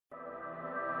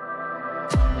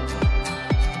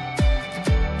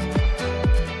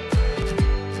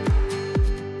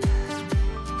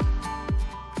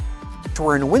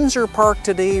We're in Windsor Park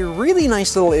today. Really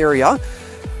nice little area.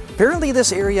 Apparently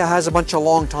this area has a bunch of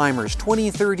long-timers, 20,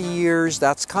 30 years.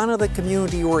 That's kind of the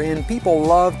community we're in. People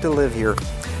love to live here.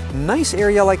 Nice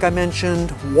area, like I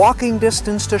mentioned, walking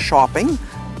distance to shopping,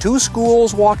 2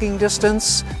 schools walking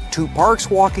distance, 2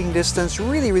 parks walking distance.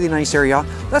 Really, really nice area.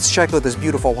 Let's check out this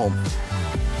beautiful home.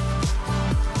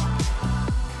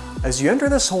 As you enter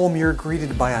this home, you're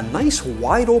greeted by a nice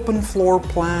wide open floor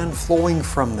plan flowing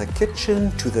from the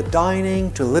kitchen to the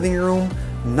dining to living room.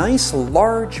 Nice,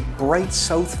 large, bright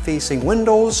south-facing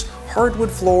windows,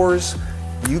 hardwood floors.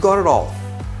 You got it all.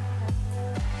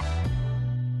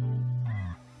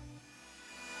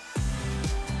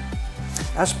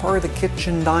 As part of the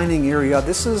kitchen dining area,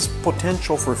 this is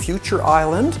potential for future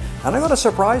island. And I got a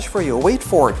surprise for you. Wait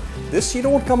for it. This you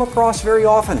don't come across very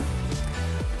often.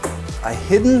 A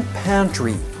hidden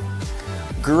pantry.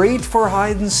 Great for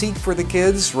hide and seek for the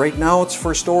kids. Right now it's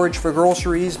for storage for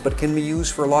groceries, but can be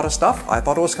used for a lot of stuff. I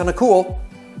thought it was kind of cool.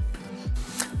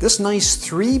 This nice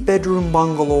 3-bedroom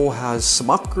bungalow has some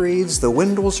upgrades. The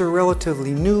windows are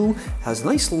relatively new, has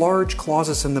nice large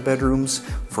closets in the bedrooms.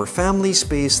 For family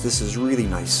space, this is really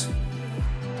nice.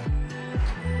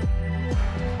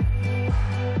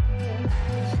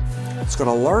 It's got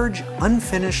a large,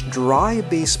 unfinished, dry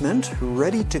basement,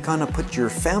 ready to kind of put your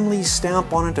family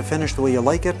stamp on it to finish the way you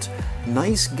like it.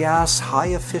 Nice gas,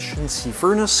 high-efficiency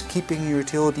furnace, keeping your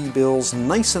utility bills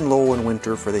nice and low in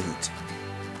winter for the heat.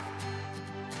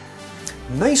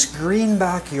 Nice green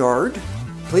backyard,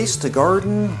 place to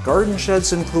garden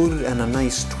sheds included, and a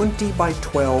nice 20 by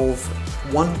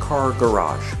 12 one-car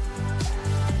garage.